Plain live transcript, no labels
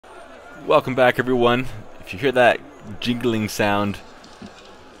Welcome back, everyone. If you hear that jingling sound,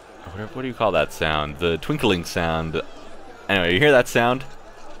 or what do you call that sound? The twinkling sound. Anyway, you hear that sound?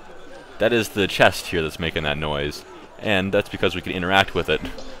 That is the chest here that's making that noise, and that's because we can interact with it,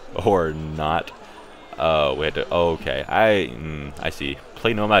 or not. We had to. Oh, okay, I see.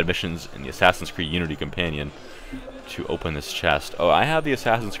 Play Nomad missions in the Assassin's Creed Unity companion to open this chest. Oh, I have the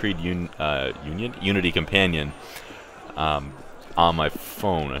Assassin's Creed Unity companion on my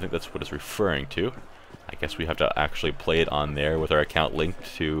phone. I think that's what it's referring to. I guess we have to actually play it on there with our account linked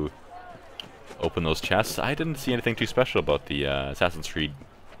to open those chests. I didn't see anything too special about the Assassin's Creed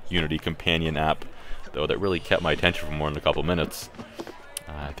Unity companion app, though, that really kept my attention for more than a couple minutes.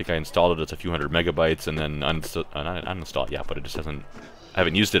 I think I installed it. It's a few hundred megabytes, and then uninstalled. Yeah, but it just hasn't. I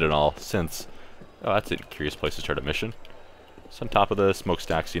haven't used it at all since. Oh, that's a curious place to start a mission. It's on top of the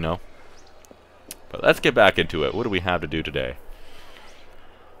smokestacks, you know. But let's get back into it. What do we have to do today?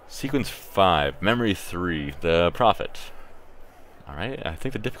 Sequence 5, Memory 3, the Prophet. Alright, I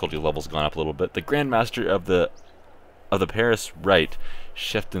think the difficulty level's gone up a little bit. The Grandmaster of the Paris Rite,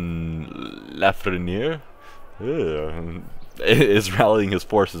 Cheftain Lafreniere, is rallying his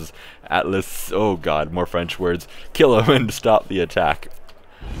forces. Atlas, oh god, more French words. Kill him and stop the attack.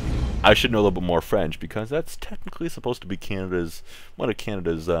 I should know a little bit more French, because that's technically supposed to be one of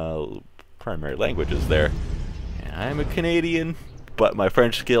Canada's primary languages there. And I'm a Canadian, but my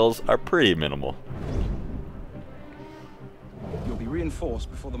French skills are pretty minimal. You'll be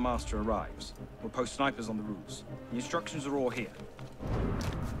reinforced before the master arrives. We'll post snipers on the roofs. The instructions are all here.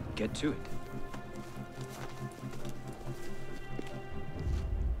 Get to it.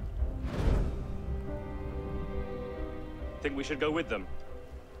 Think we should go with them?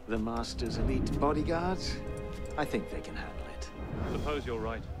 The Master's elite bodyguards? I think they can handle it. Suppose you're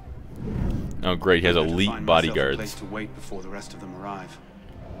right. Oh great, he has elite bodyguards. Place to wait before the rest of them arrive.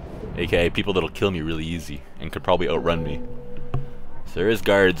 AKA people that'll kill me really easy and could probably outrun me. So there is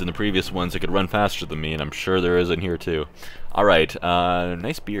guards in the previous ones that could run faster than me, and I'm sure there is in here too. Alright,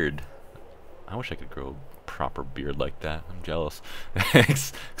 nice beard. I wish I could grow a proper beard like that. I'm jealous.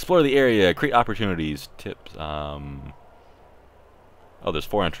 Explore the area, create opportunities, tips. Oh, there's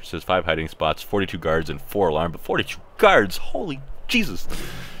 4 entrances, 5 hiding spots, 42 guards, and 4 alarm. But 42 guards! Holy Jesus!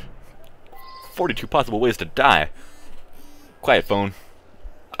 42 possible ways to die. Quiet phone.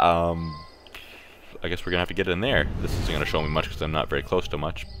 I guess we're gonna have to get in there. This isn't gonna show me much because I'm not very close to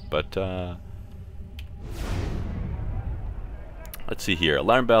much. But let's see here.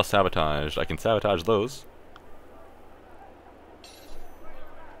 Alarm bell sabotage. I can sabotage those.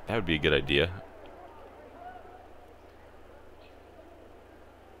 That would be a good idea.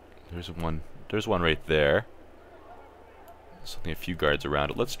 There's one right there. There's only a few guards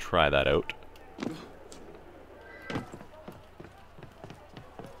around it. Let's try that out.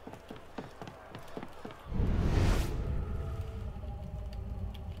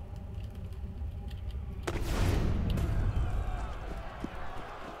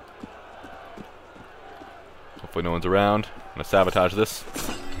 Hopefully no one's around. I'm gonna sabotage this.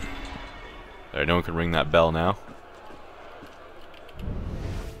 There, no one can ring that bell now.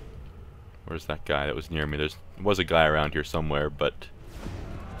 Where's that guy that was near me? There was a guy around here somewhere, but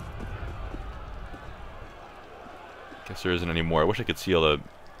guess there isn't any more. I wish I could see all the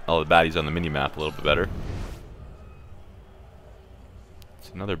baddies on the mini-map a little bit better.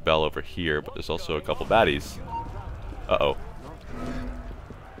 There's another bell over here, but there's also a couple baddies. Uh-oh.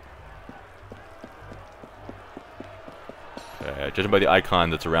 Okay, judging by the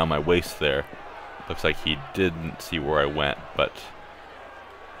icon that's around my waist there, looks like he didn't see where I went, but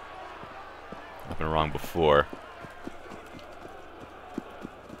I've been wrong before.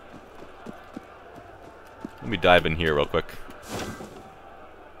 Let me dive in here real quick.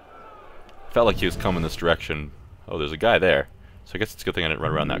 Felt like he was coming this direction. Oh, there's a guy there. So I guess it's a good thing I didn't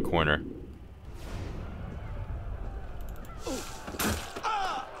run around that corner.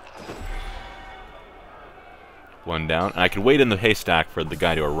 One down. And I can wait in the haystack for the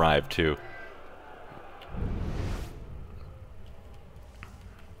guy to arrive too.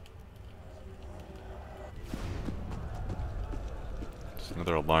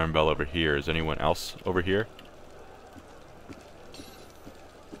 Another alarm bell over here. Is anyone else over here?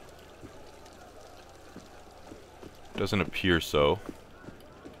 Doesn't appear so.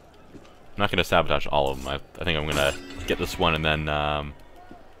 I'm not going to sabotage all of them. I think I'm going to get this one and then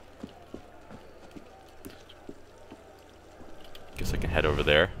guess I can head over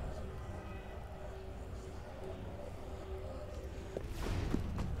there.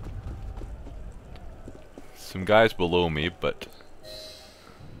 Some guys below me, but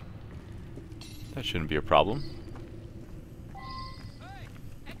that shouldn't be a problem.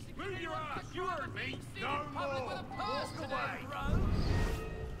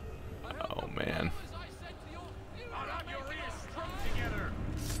 Oh man.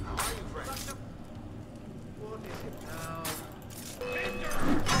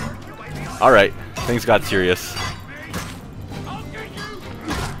 Alright, things got serious.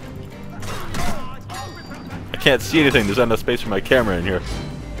 I can't see anything, there's not enough space for my camera in here.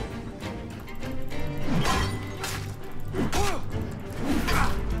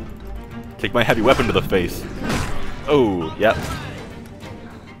 Take my heavy weapon to the face. Oh, yep.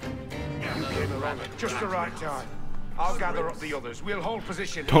 You came along at just the right time. I'll gather up the others. We'll hold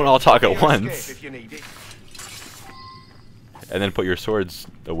position. Don't all talk at Escape once. if you need it. And then put your swords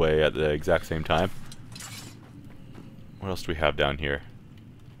away at the exact same time. What else do we have down here?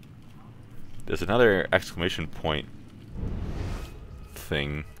 There's another exclamation point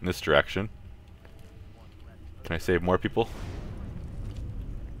thing in this direction. Can I save more people?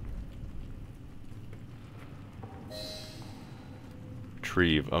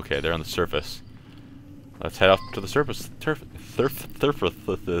 Retrieve. Okay, they're on the surface. Let's head off to the surface. Surface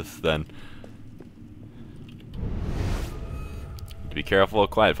then. Need to be careful.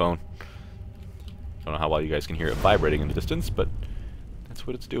 Quiet phone. Don't know how well you guys can hear it vibrating in the distance, but that's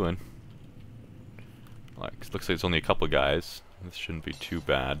what it's doing. Like, looks like it's only a couple guys. This shouldn't be too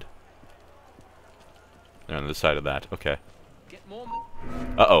bad. They're on the side of that. Okay.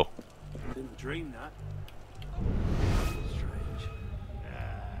 Uh-oh. Didn't dream that.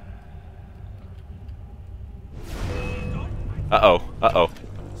 Uh-oh. Uh-oh.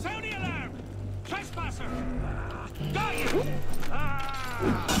 Sound the alarm! Trespasser!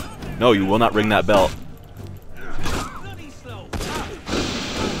 No, you will not ring that bell. Bloody slow!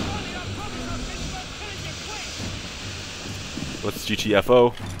 What's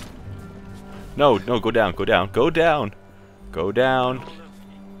GTFO? No, no, go down, go down, go down! Go down.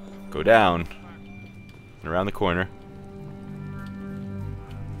 Go down. And around the corner.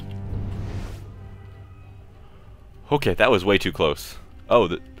 Okay, that was way too close.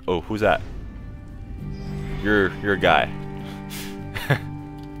 Oh, oh, who's that? You're a guy.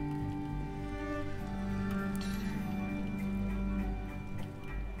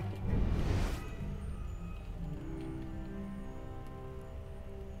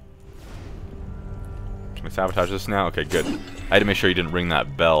 Can I sabotage this now? Okay, good. I had to make sure you didn't ring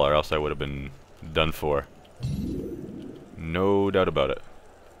that bell, or else I would have been done for. No doubt about it.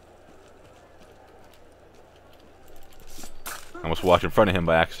 I almost walked in front of him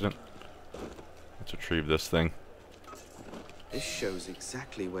by accident. Let's retrieve this thing. This shows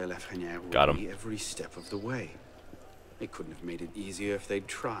exactly where Lafreniere Got will him. be every step of the way. They couldn't have made it easier if they'd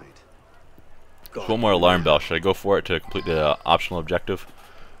tried. There's one more alarm bell. Should I go for it to complete the optional objective?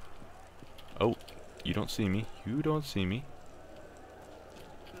 Oh, you don't see me. You don't see me.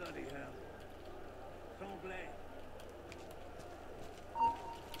 Bloody hell. Tremblay.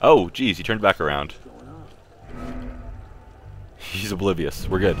 Oh, geez, he turned back around. He's oblivious.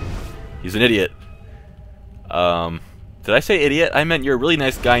 We're good. He's an idiot. Did I say idiot? I meant you're a really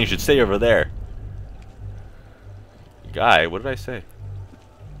nice guy and you should stay over there. Guy? What did I say?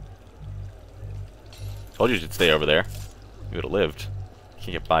 Told you should stay over there. You would have lived.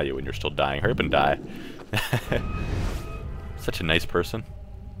 Can't get by you when you're still dying. Hurry up and die. Such a nice person.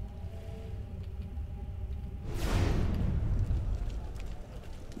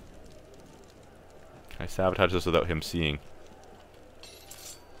 Can I sabotage this without him seeing?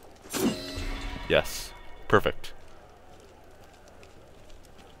 Yes. Perfect.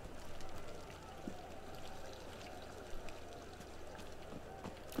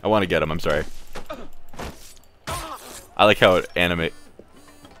 I want to get him, I'm sorry. I like how it animates.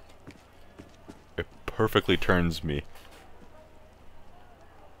 It perfectly turns me.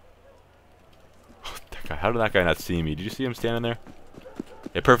 That guy, how did that guy not see me? Did you see him standing there?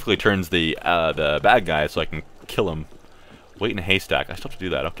 It perfectly turns the bad guy so I can kill him. Wait in a haystack. I still have to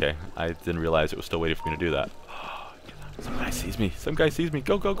do that. Okay. I didn't realize it was still waiting for me to do that. Some guy sees me. Some guy sees me.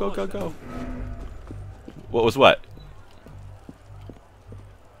 Go, go, go, go, go. What was what?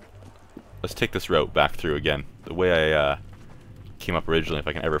 Let's take this route back through again. The way I came up originally, if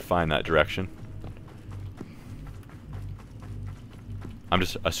I can ever find that direction. I'm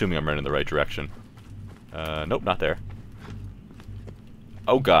just assuming I'm running in the right direction. Nope, not there.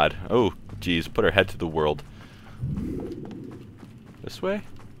 Oh god. Oh, geez. Put our head to the world. This way?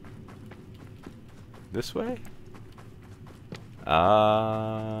 This way?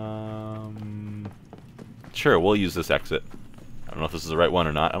 Sure, we'll use this exit. I don't know if this is the right one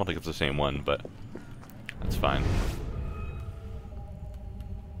or not. I don't think it's the same one, but that's fine.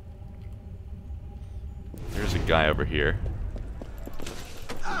 There's a guy over here.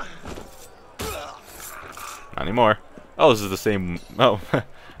 Not anymore. Oh, this is the same. Oh,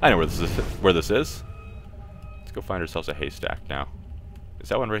 I know where this is. Let's go find ourselves a haystack now. Is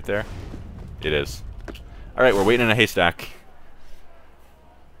that one right there? It is. All right, we're waiting in a haystack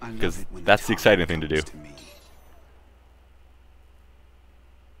because that's the exciting thing to do.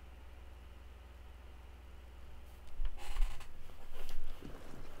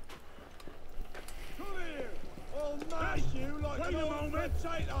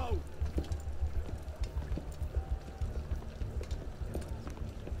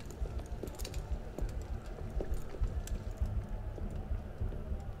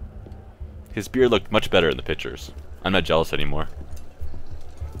 His beard looked much better in the pictures. I'm not jealous anymore.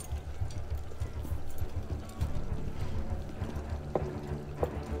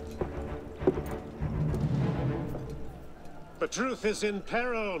 The truth is in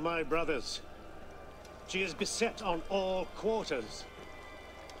peril, my brothers. She is beset on all quarters.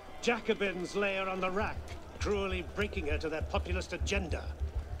 Jacobins lay her on the rack, cruelly breaking her to their populist agenda.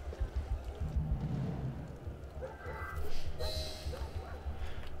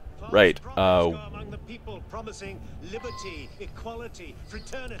 Right. Among the people promising liberty, equality,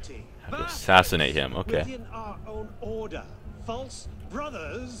 fraternity. Have to assassinate him. Okay. Within our own order, false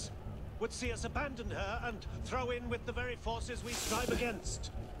brothers would see us abandon her and throw in with the very forces we strive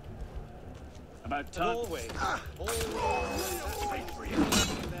against. About And time. always, their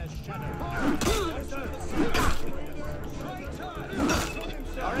shadow.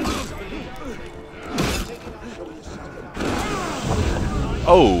 Our enemies believe.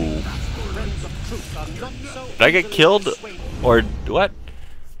 Oh. Did I get killed? Or what?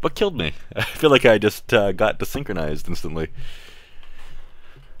 What killed me? I feel like I just got desynchronized instantly.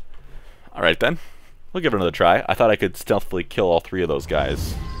 Alright then. We'll give it another try. I thought I could stealthily kill all three of those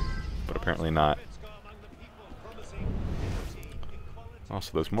guys. But apparently not. Oh,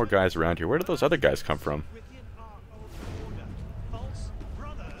 so there's more guys around here. Where did those other guys come from?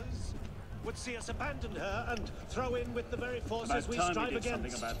 Would see us abandon her and throw in with the very forces About we time strive we did something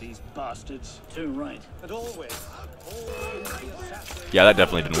against. about these bastards. Too right. And always the assassin. Yeah, that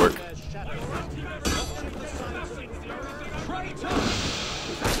definitely didn't work. Their shadow.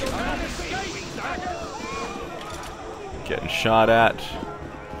 Getting shot at.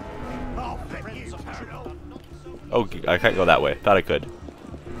 Oh, I can't go that way. Thought I could.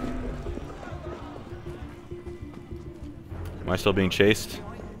 Am I still being chased?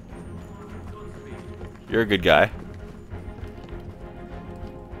 You're a good guy.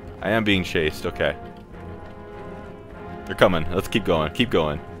 I am being chased. Okay. They're coming. Let's keep going. Keep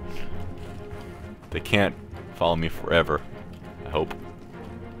going. They can't follow me forever. I hope.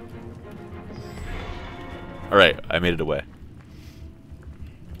 Alright, I made it away.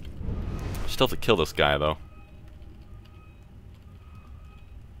 Still have to kill this guy, though.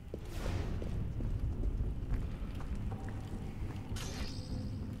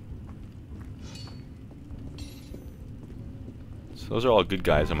 So those are all good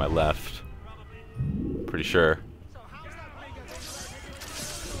guys on my left. Pretty sure.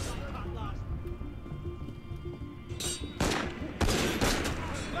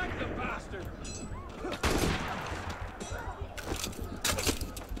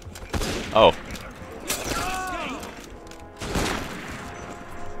 Oh.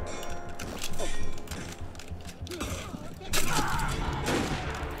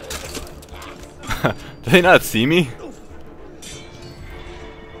 Do they not see me?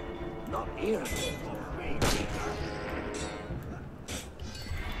 Not here.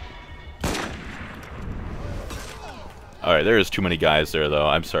 Alright, there is too many guys there, though.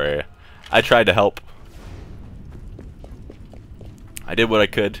 I'm sorry. I tried to help. I did what I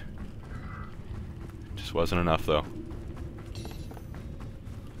could. Just wasn't enough, though.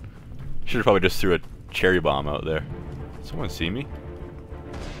 Should have probably just threw a cherry bomb out there. Someone see me?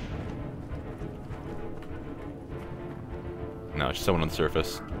 No, it's just someone on the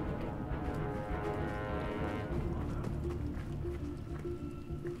surface.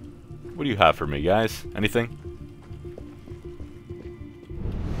 What do you have for me, guys? Anything?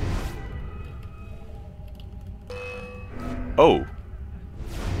 Oh!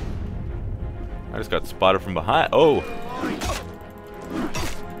 I just got spotted from behind. Oh!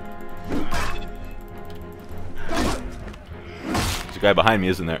 There's a guy behind me,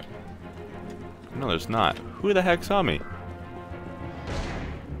 isn't there? No, there's not. Who the heck saw me?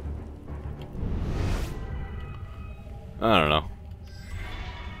 I don't know.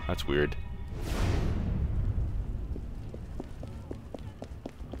 That's weird.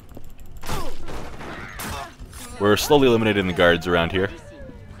 We're slowly eliminating the guards around here.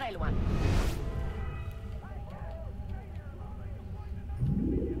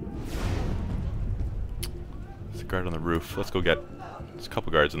 Guard on the roof. Let's go get... There's a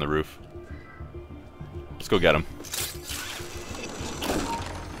couple guards on the roof. Let's go get them.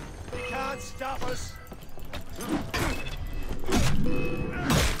 They can't stop us.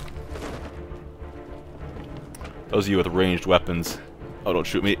 Those of you with ranged weapons. Oh, don't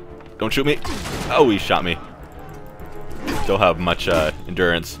shoot me. Don't shoot me. Oh, he shot me. Don't have much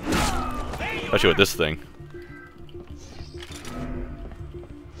endurance. Especially with this thing.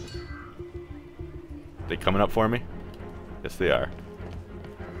 They coming up for me? Yes, they are.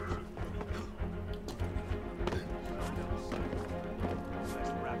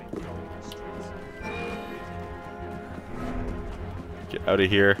 Get out of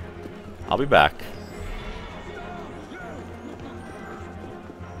here. I'll be back.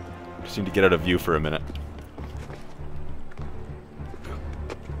 Just need to get out of view for a minute.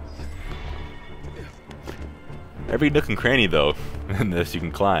 Every nook and cranny, though, in this you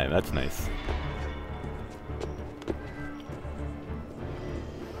can climb. That's nice.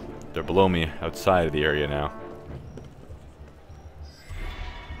 They're below me, outside of the area now.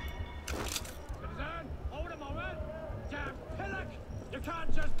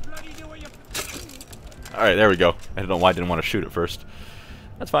 Alright, there we go. I don't know why I didn't want to shoot it first.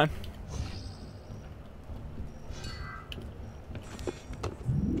 That's fine.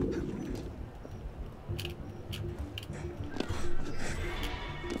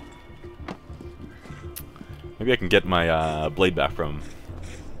 Maybe I can get my blade back from him.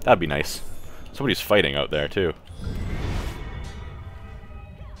 That'd be nice. Somebody's fighting out there, too.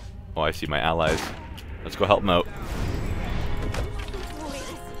 Oh, I see my allies. Let's go help them out.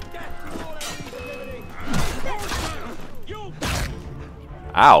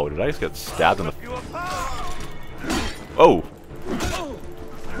 Ow, did I just get stabbed in the... Oh!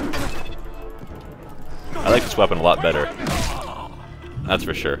 I like this weapon a lot better. That's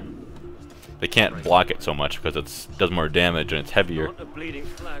for sure. They can't block it so much because it does more damage and it's heavier.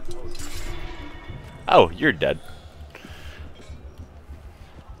 Oh, you're dead.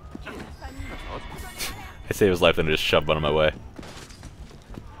 I saved his life and just shoved one of my way.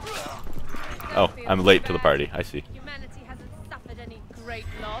 Oh, I'm late to the party. I see. Humanity hasn't suffered any great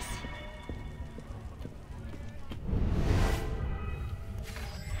loss.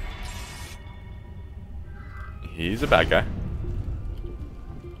 He's a bad guy.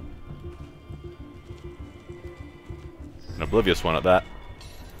 An oblivious one at that.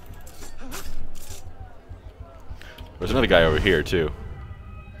 There's another guy over here too.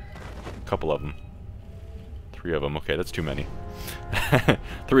 A couple of them. 3 of them. Okay, that's too many.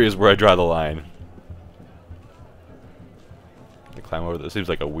 3 is where I draw the line. I climb over this. Seems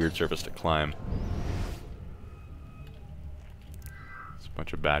like a weird surface to climb. There's a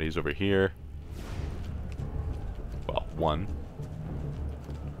bunch of baddies over here. Well, one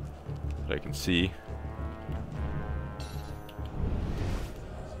that I can see.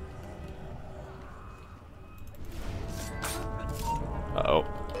 Uh-oh.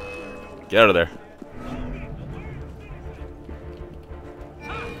 Get out of there.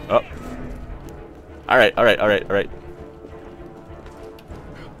 Oh. Alright, alright, alright, alright.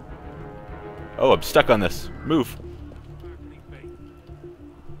 Oh, I'm stuck on this. Move.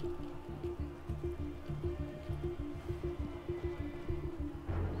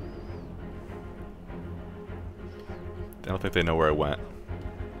 I don't think they know where I went.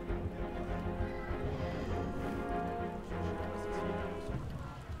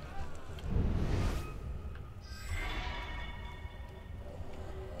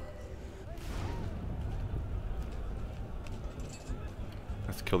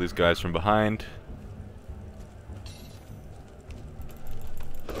 Let's kill these guys from behind.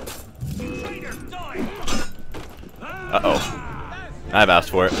 Uh-oh. I've asked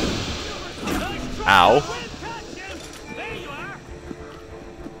for it. Ow.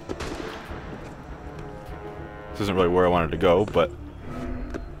 This isn't really where I wanted to go, but...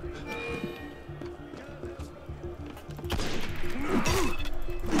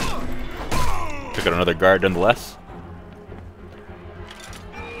 Took out another guard nonetheless.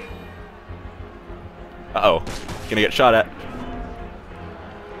 Uh-oh. Gonna get shot at.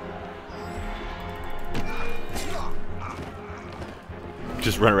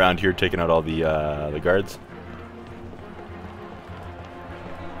 Just run around here taking out all the guards.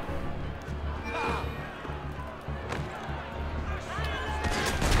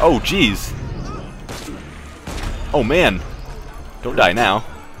 Oh, jeez. Oh, man. Don't die now.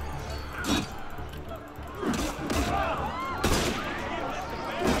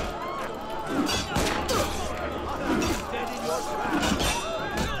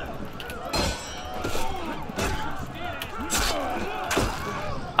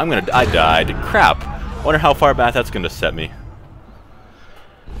 I died. Crap. Wonder how far back that's going to set me.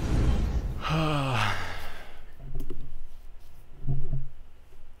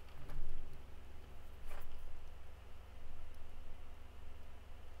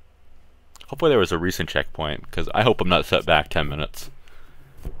 Hopefully there was a recent checkpoint, because I hope I'm not set back 10 minutes.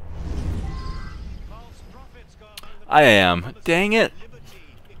 I am. Dang it!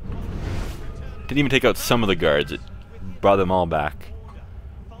 Didn't even take out some of the guards. It brought them all back.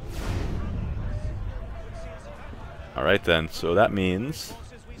 Alright then, so that means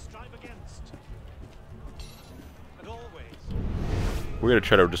we're gonna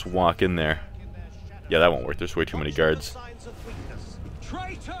try to just walk in there. Yeah, that won't work. There's way too many guards.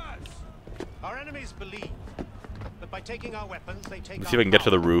 Traitors! Our enemies believe that by taking our weapons, they take. Let's see if I can get to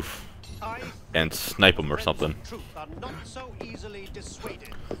the roof and snipe them or something.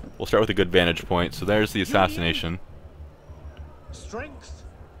 We'll start with a good vantage point. So there's the assassination. Strength,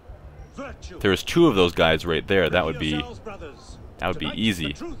 virtue. There's two of those guys right there. That would be easy.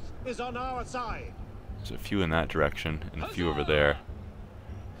 The truth is on our side. There's a few in that direction and a few over there.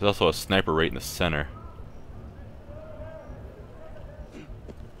 There's also a sniper right in the center.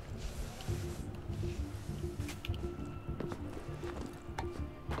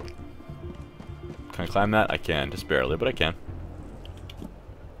 Can I climb that? I can, just barely, but I can.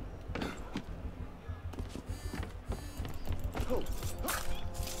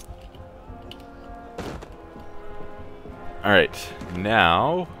 Alright,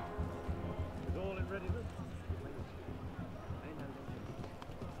 now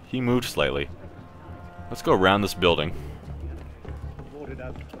he moved slightly. Let's go around this building.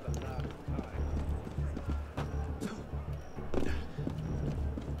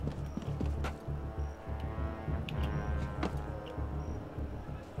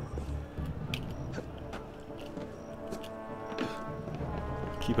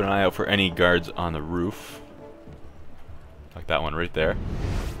 Keep an eye out for any guards on the roof. Like that one right there.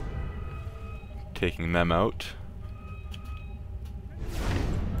 Taking them out.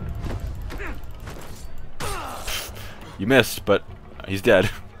 You missed, but he's dead.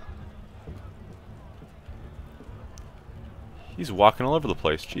 He's walking all over the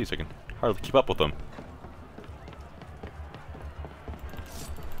place. Jeez, I can hardly keep up with him.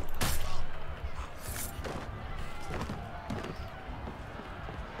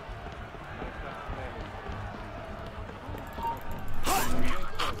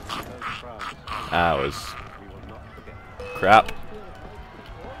 That was crap.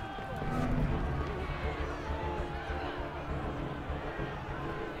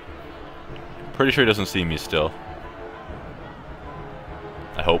 Pretty sure he doesn't see me still.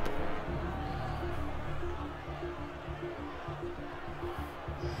 I hope.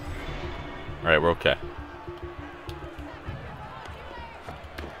 Alright, we're okay.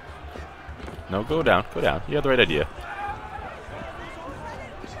 No, go down, go down. You had the right idea.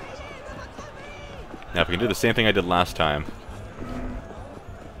 Now if we can do the same thing I did last time.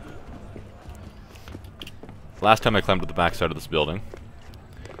 Last time I climbed to the back side of this building.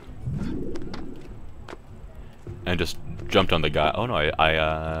 And just jumped on the guy. Oh no,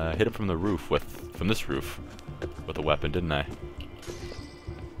 I hit him from the roof from this roof with a weapon, didn't I?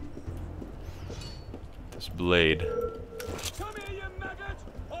 This blade.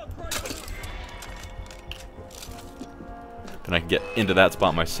 Then I can get into that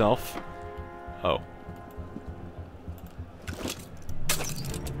spot myself. Oh.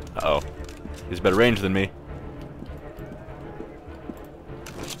 Uh-oh. He's better range than me.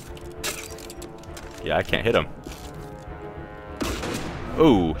 Yeah, I can't hit him.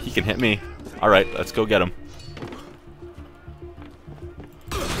 Ooh, he can hit me. Alright, let's go get him.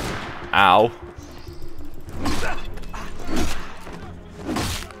 Ow.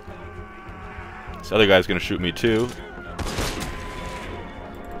 This other guy's gonna shoot me too.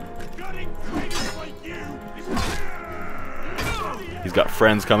 He's got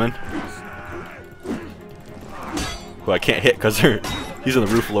friends coming. Who I can't hit because he's on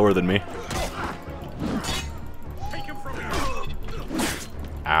the roof lower than me.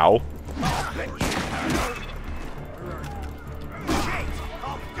 Ow.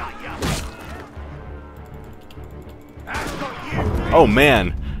 Oh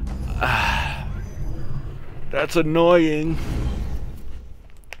man. That's annoying.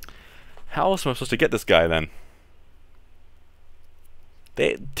 How else am I supposed to get this guy then?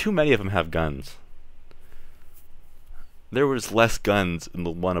 Too many of them have guns. There was less guns in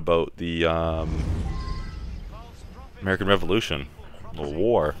the one about the American Revolution, the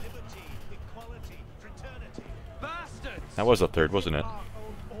war. That was a third, wasn't it?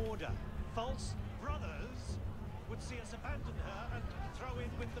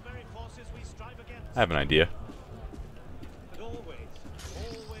 the very forces we strive against. I have an idea. But always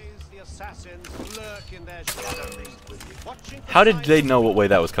the assassins lurk in their shadows, watching for How did signs they of know what way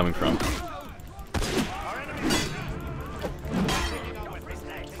that was coming from? our enemies. Taking our weapons.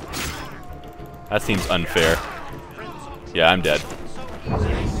 That seems unfair. Yeah, I'm dead.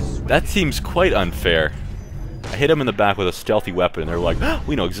 That seems quite unfair. I hit him in the back with a stealthy weapon, and they're like, oh,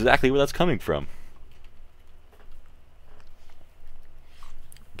 we know exactly where that's coming from.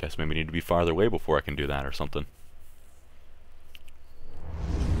 Guess maybe I need to be farther away before I can do that or something.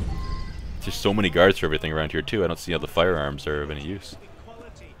 There's so many guards for everything around here too, I don't see how the firearms are of any use.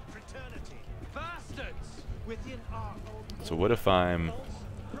 Equality, fraternity, bastards within our own So what if I'm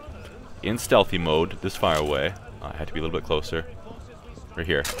in stealthy mode, this far away? I had to be a little bit closer. Right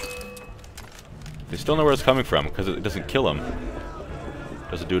here. They still know where it's coming from, because it doesn't kill them.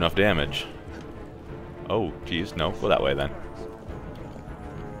 Doesn't do enough damage. Oh, geez, no. Go that way then.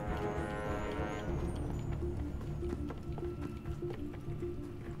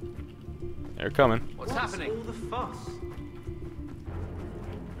 They're coming. What's happening? All the fuss?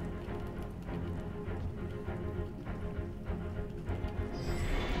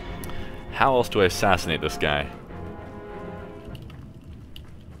 How else do I assassinate this guy?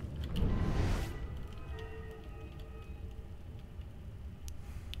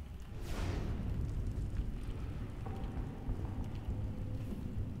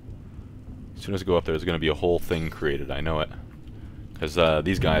 As soon as I go up there, there's going to be a whole thing created. I know it. Because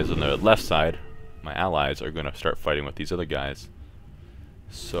these guys on the left side, my allies, are going to start fighting with these other guys.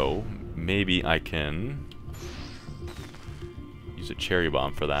 So, maybe I can use a cherry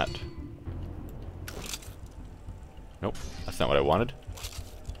bomb for that. Nope, that's not what I wanted.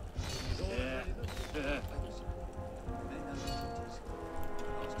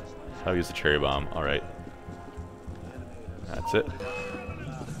 I'll use the cherry bomb. Alright. That's it.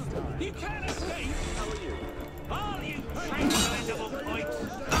 You can't escape! How are you? Are you transcendental points?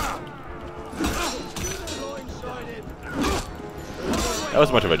 That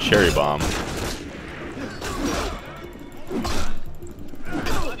was much of a cherry bomb.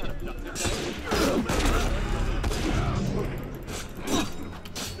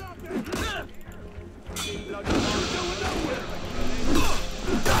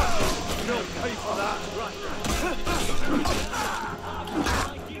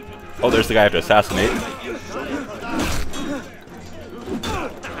 Oh, there's the guy I have to assassinate.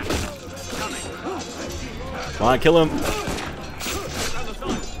 Come on, kill him.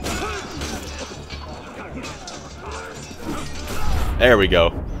 There we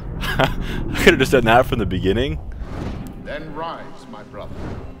go. I could have just done that from the beginning. Then rise, my brother.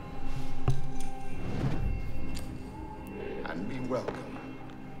 And be welcome.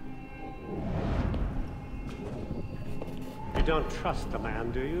 You don't trust the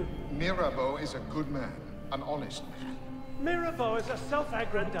man, do you? Mirabeau is a good man, an honest man. Mirabeau is a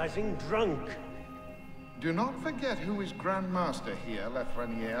self-aggrandizing drunk. Do not forget who is Grand Master here,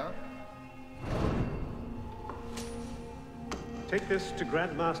 Lafreniere. Take this to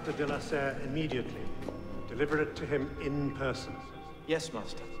Grand Master de la Serre immediately. Deliver it to him in person. Yes,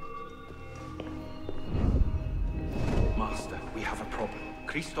 Master. Master, we have a problem.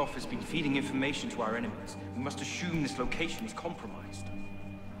 Christoph has been feeding information to our enemies. We must assume this location is compromised.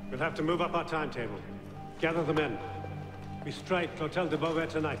 We'll have to move up our timetable. Gather the men. We strike Clotel de Beauvais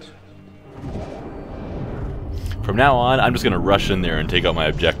tonight. From now on, I'm just gonna rush in there and take out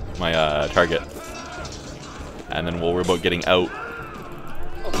my target, and then we'll worry about getting out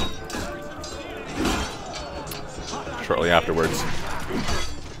shortly afterwards.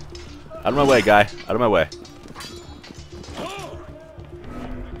 Out of my way, guy! Out of my way!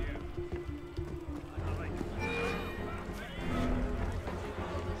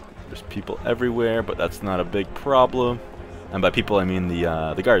 There's people everywhere, but that's not a big problem. And by people, I mean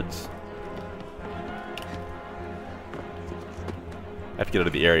the guards. I have to get out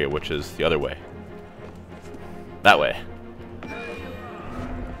of the area, which is the other way. That way.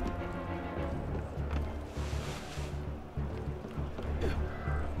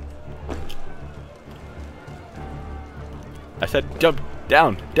 I said jump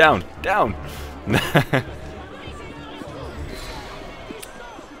down, down, down.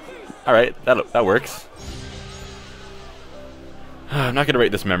 Alright, that works. I'm not gonna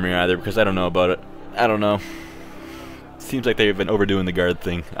rate this memory either because I don't know about it. I don't know. Seems like they've been overdoing the guard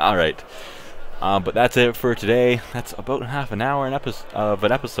thing. Alright. But that's it for today. That's about half an hour of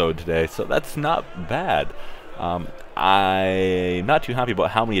an episode today, so that's not bad. I'm not too happy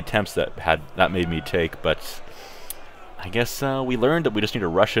about how many attempts that made me take, but I guess we learned that we just need to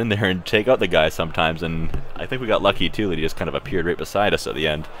rush in there and take out the guy sometimes, and I think we got lucky too that he just kind of appeared right beside us at the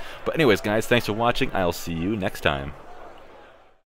end. But anyways, guys, thanks for watching. I'll see you next time.